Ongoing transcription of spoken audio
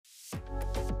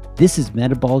This is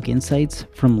Metabolic Insights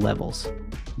from Levels,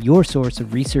 your source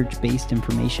of research-based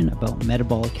information about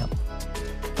metabolic health.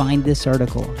 Find this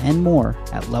article and more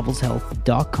at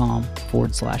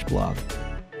levelshealth.com/blog.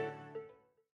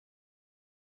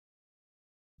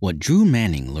 What Drew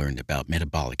Manning learned about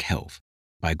metabolic health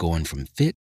by going from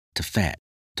fit to fat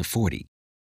to 40.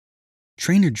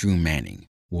 Trainer Drew Manning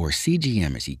wore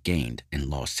CGM as he gained and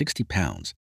lost 60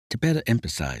 pounds to better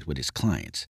emphasize with his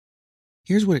clients.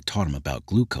 Here's what it taught him about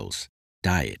glucose,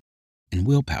 diet, and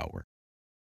willpower.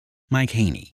 Mike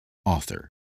Haney, author.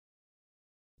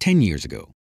 10 years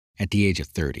ago, at the age of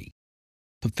 30,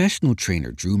 professional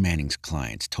trainer Drew Manning's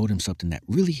clients told him something that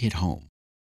really hit home.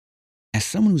 As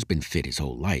someone who's been fit his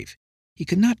whole life, he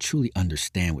could not truly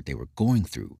understand what they were going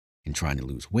through in trying to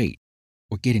lose weight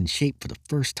or get in shape for the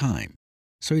first time,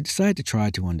 so he decided to try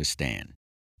to understand.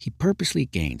 He purposely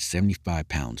gained 75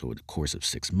 pounds over the course of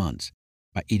 6 months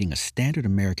by eating a standard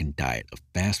American diet of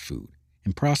fast food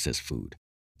and processed food.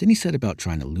 Then he set about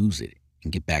trying to lose it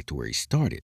and get back to where he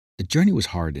started. The journey was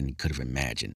harder than he could have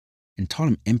imagined and taught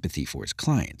him empathy for his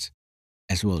clients,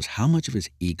 as well as how much of his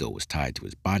ego was tied to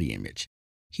his body image.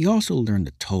 He also learned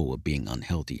the toll of being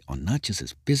unhealthy on not just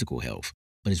his physical health,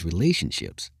 but his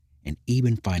relationships and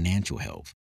even financial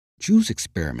health. Drew's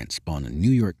experiment spawned a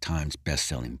New York Times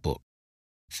best-selling book,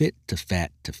 Fit to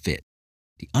Fat to Fit: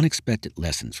 The Unexpected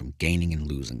Lessons from Gaining and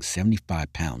Losing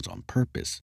 75 Pounds on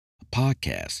Purpose, a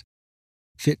podcast,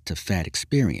 Fit to Fat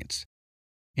Experience,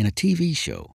 and a TV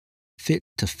show, Fit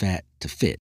to Fat to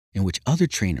Fit, in which other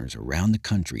trainers around the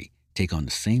country take on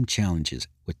the same challenges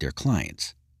with their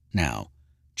clients. Now,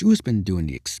 Drew has been doing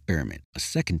the experiment a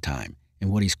second time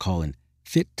in what he's calling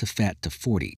Fit to Fat to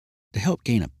 40 to help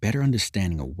gain a better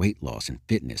understanding of weight loss and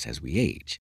fitness as we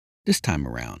age. This time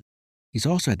around, he's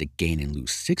also had to gain and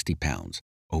lose 60 pounds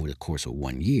over the course of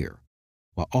 1 year,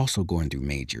 while also going through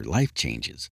major life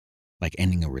changes, like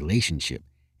ending a relationship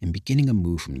and beginning a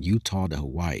move from Utah to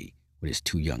Hawaii with his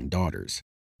 2 young daughters.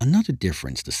 Another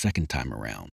difference the second time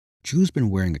around, Drew's been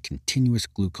wearing a continuous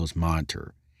glucose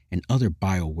monitor and other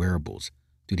bio-wearables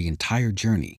through the entire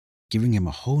journey, giving him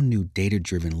a whole new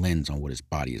data-driven lens on what his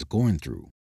body is going through.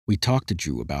 We talked to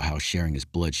Drew about how sharing his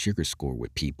blood sugar score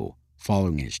with people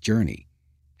following his journey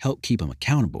helped keep him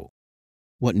accountable,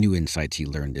 what new insights he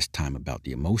learned this time about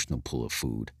the emotional pull of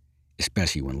food,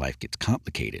 especially when life gets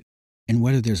complicated, and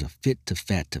whether there's a Fit to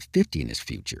Fat to 50 in his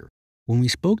future. When we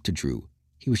spoke to Drew,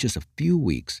 he was just a few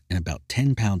weeks and about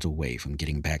 10 pounds away from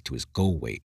getting back to his goal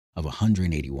weight of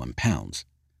 181 pounds,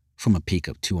 from a peak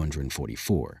of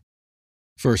 244.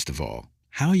 First of all,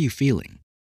 how are you feeling?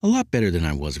 A lot better than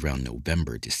I was around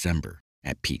November, December,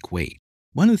 at peak weight.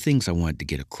 One of the things I wanted to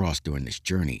get across during this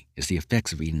journey is the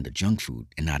effects of eating the junk food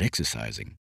and not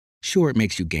exercising. Sure, it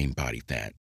makes you gain body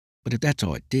fat, but if that's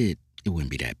all it did, it wouldn't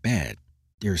be that bad.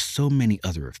 There are so many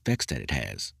other effects that it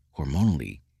has,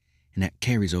 hormonally, and that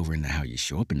carries over into how you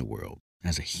show up in the world,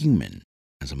 as a human,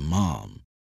 as a mom,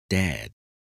 dad,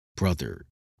 brother,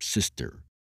 sister,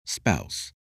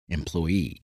 spouse,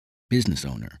 employee, business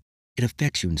owner. It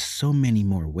affects you in so many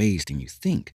more ways than you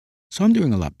think. So I'm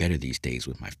doing a lot better these days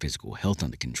with my physical health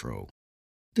under control.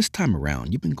 This time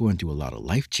around, you've been going through a lot of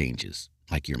life changes,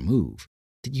 like your move.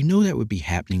 Did you know that would be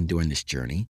happening during this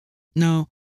journey? No,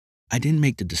 I didn't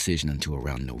make the decision until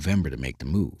around November to make the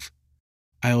move.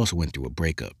 I also went through a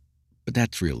breakup, but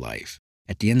that's real life.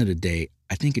 At the end of the day,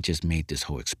 I think it just made this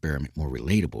whole experiment more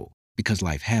relatable because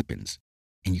life happens,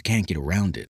 and you can't get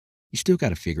around it. You still got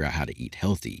to figure out how to eat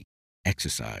healthy,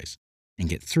 exercise, and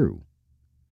get through.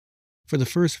 For the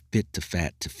first Fit to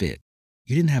Fat to Fit,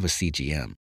 you didn't have a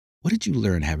CGM. What did you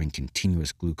learn having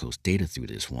continuous glucose data through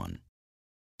this one?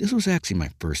 This was actually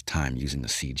my first time using a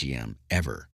CGM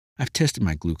ever. I've tested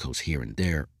my glucose here and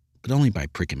there, but only by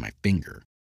pricking my finger.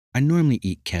 I normally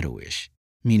eat keto-ish,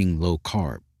 meaning low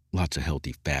carb, lots of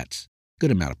healthy fats,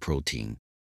 good amount of protein.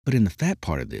 But in the fat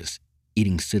part of this,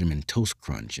 eating Cinnamon Toast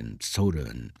Crunch and soda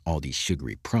and all these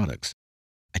sugary products,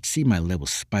 I'd see my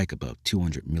levels spike above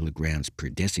 200 milligrams per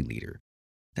deciliter.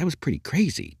 That was pretty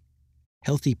crazy.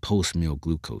 Healthy post-meal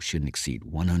glucose shouldn't exceed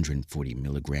 140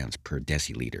 milligrams per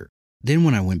deciliter. Then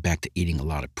when I went back to eating a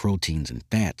lot of proteins and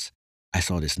fats, I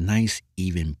saw this nice,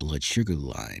 even blood sugar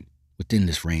line within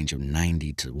this range of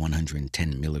 90 to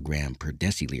 110 milligram per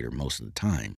deciliter most of the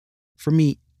time. For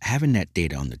me, having that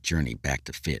data on the journey back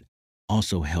to fit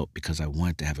also helped because I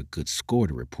wanted to have a good score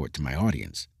to report to my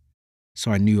audience. So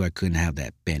I knew I couldn't have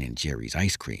that Ben & Jerry's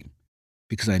ice cream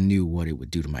because I knew what it would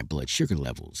do to my blood sugar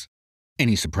levels.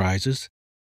 Any surprises?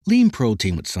 Lean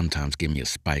protein would sometimes give me a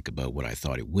spike above what I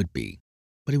thought it would be,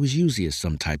 but it was usually as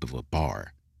some type of a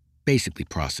bar, basically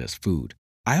processed food.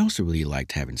 I also really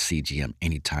liked having CGM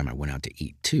anytime I went out to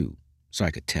eat too, so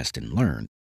I could test and learn.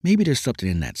 Maybe there's something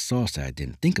in that sauce that I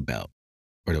didn't think about,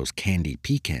 or those candied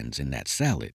pecans in that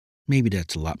salad. Maybe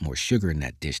that's a lot more sugar in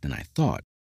that dish than I thought.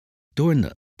 During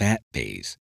the fat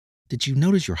phase, did you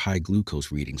notice your high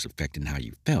glucose readings affecting how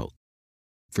you felt?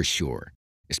 For sure,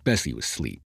 especially with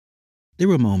sleep. There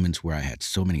were moments where I had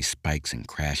so many spikes and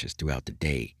crashes throughout the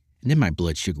day, and then my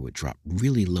blood sugar would drop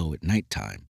really low at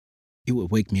nighttime. It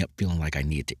would wake me up feeling like I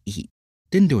needed to eat.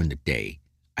 Then during the day,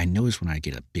 I noticed when I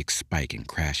get a big spike and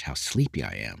crash how sleepy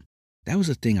I am. That was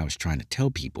the thing I was trying to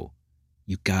tell people.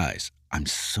 You guys, I'm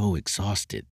so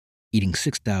exhausted. Eating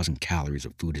 6,000 calories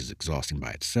of food is exhausting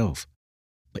by itself,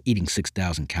 but eating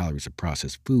 6,000 calories of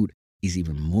processed food is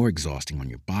even more exhausting on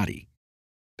your body.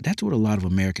 But that's what a lot of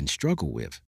Americans struggle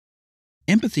with.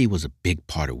 Empathy was a big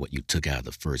part of what you took out of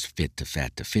the first Fit to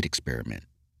Fat to Fit experiment.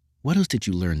 What else did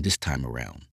you learn this time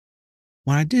around?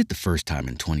 When I did it the first time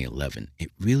in 2011, it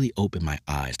really opened my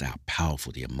eyes to how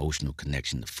powerful the emotional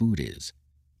connection to food is.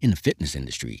 In the fitness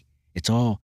industry, it's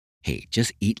all, hey,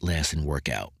 just eat less and work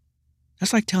out.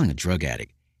 That's like telling a drug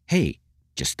addict, hey,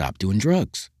 just stop doing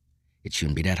drugs. It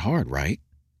shouldn't be that hard, right?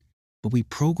 But we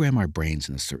program our brains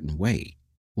in a certain way.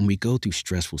 When we go through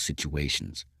stressful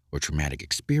situations or traumatic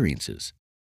experiences,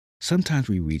 sometimes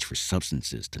we reach for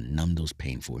substances to numb those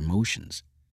painful emotions.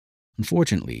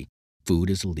 Unfortunately, food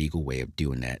is a legal way of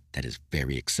doing that is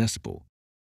very accessible.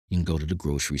 You can go to the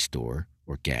grocery store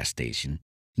or gas station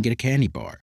and get a candy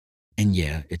bar. And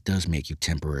yeah, it does make you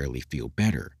temporarily feel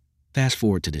better. Fast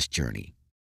forward to this journey.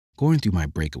 Going through my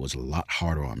breakup was a lot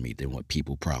harder on me than what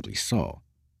people probably saw.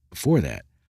 Before that,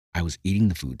 I was eating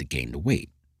the food to gain the weight.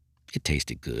 It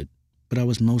tasted good, but I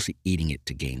was mostly eating it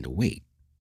to gain the weight.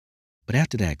 But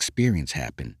after that experience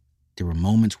happened, there were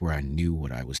moments where I knew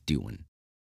what I was doing,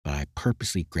 but I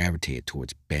purposely gravitated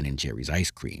towards Ben & Jerry's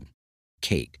ice cream,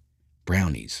 cake,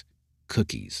 brownies,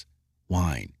 cookies,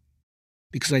 wine,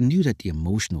 because I knew that the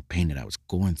emotional pain that I was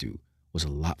going through was a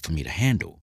lot for me to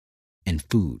handle. And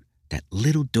food, that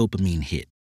little dopamine hit,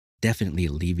 definitely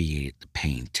alleviated the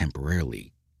pain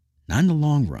temporarily. Not in the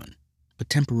long run, but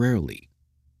temporarily.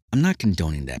 I'm not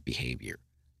condoning that behavior,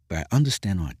 but I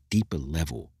understand on a deeper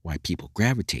level why people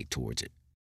gravitate towards it,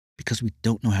 because we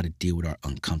don't know how to deal with our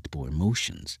uncomfortable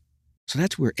emotions. So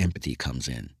that's where empathy comes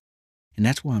in. And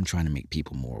that's why I'm trying to make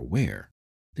people more aware.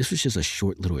 This was just a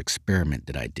short little experiment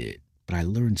that I did, but I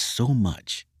learned so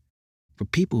much. For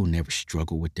people who never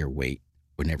struggle with their weight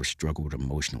or never struggle with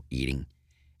emotional eating,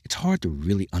 it's hard to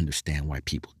really understand why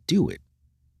people do it.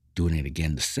 Doing it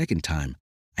again the second time,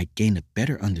 I gained a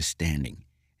better understanding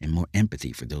and more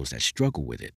empathy for those that struggle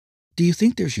with it. Do you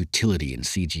think there's utility in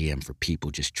CGM for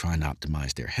people just trying to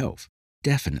optimize their health?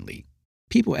 Definitely.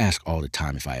 People ask all the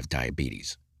time if I have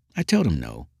diabetes. I tell them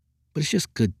no, but it's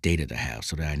just good data to have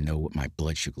so that I know what my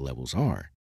blood sugar levels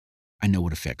are. I know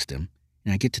what affects them,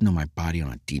 and I get to know my body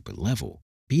on a deeper level.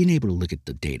 Being able to look at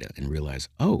the data and realize,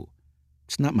 oh,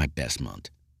 it's not my best month.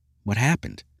 What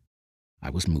happened?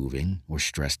 I was moving or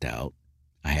stressed out.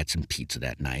 I had some pizza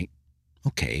that night.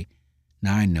 Okay,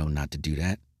 now I know not to do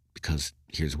that because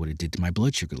here's what it did to my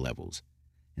blood sugar levels.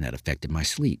 And that affected my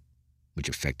sleep, which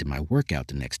affected my workout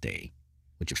the next day,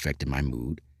 which affected my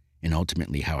mood, and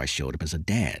ultimately how I showed up as a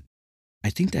dad. I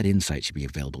think that insight should be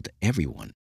available to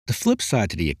everyone. The flip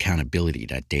side to the accountability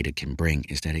that data can bring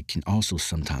is that it can also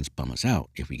sometimes bum us out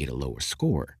if we get a lower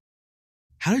score.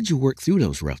 How did you work through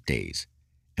those rough days?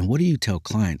 And what do you tell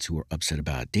clients who are upset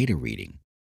about a data reading?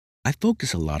 I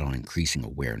focus a lot on increasing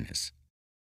awareness.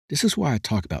 This is why I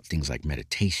talk about things like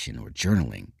meditation or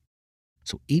journaling.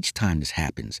 So each time this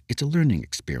happens, it's a learning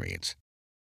experience.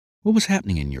 What was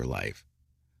happening in your life?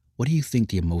 What do you think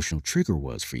the emotional trigger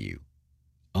was for you?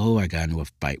 Oh, I got into a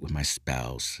fight with my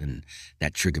spouse, and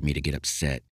that triggered me to get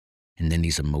upset. And then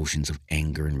these emotions of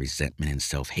anger and resentment and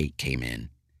self-hate came in.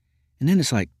 And then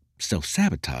it's like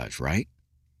self-sabotage, right?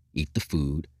 Eat the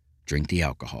food, drink the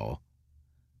alcohol.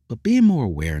 But being more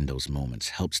aware in those moments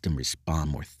helps them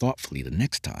respond more thoughtfully the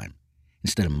next time,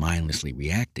 instead of mindlessly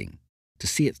reacting, to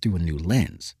see it through a new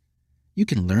lens. You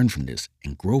can learn from this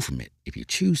and grow from it if you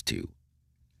choose to.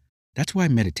 That's why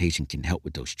meditation can help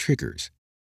with those triggers.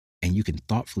 And you can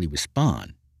thoughtfully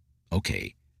respond.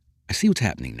 Okay, I see what's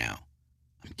happening now.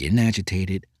 I'm getting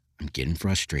agitated, I'm getting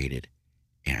frustrated,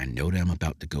 and I know that I'm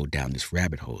about to go down this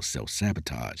rabbit hole of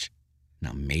self-sabotage.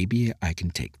 Now maybe I can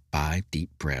take 5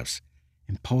 deep breaths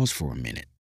and pause for a minute.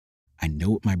 I know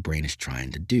what my brain is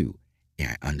trying to do,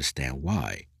 and I understand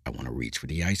why I want to reach for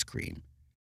the ice cream.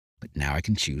 But now I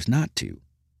can choose not to.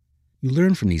 You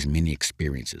learn from these mini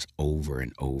experiences over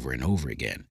and over and over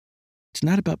again. It's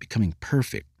not about becoming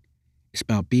perfect. It's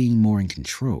about being more in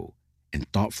control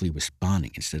and thoughtfully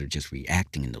responding instead of just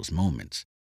reacting in those moments.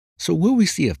 So will we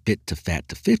see a fit to fat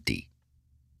to 50?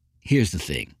 Here's the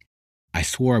thing. I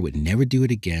swore I would never do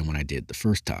it again when I did the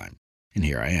first time, and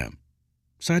here I am.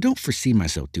 So I don't foresee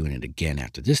myself doing it again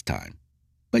after this time.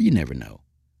 But you never know.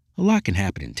 A lot can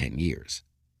happen in 10 years.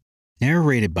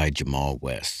 Narrated by Jamal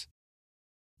West.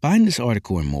 Find this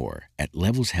article and more at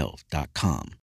levelshealth.com.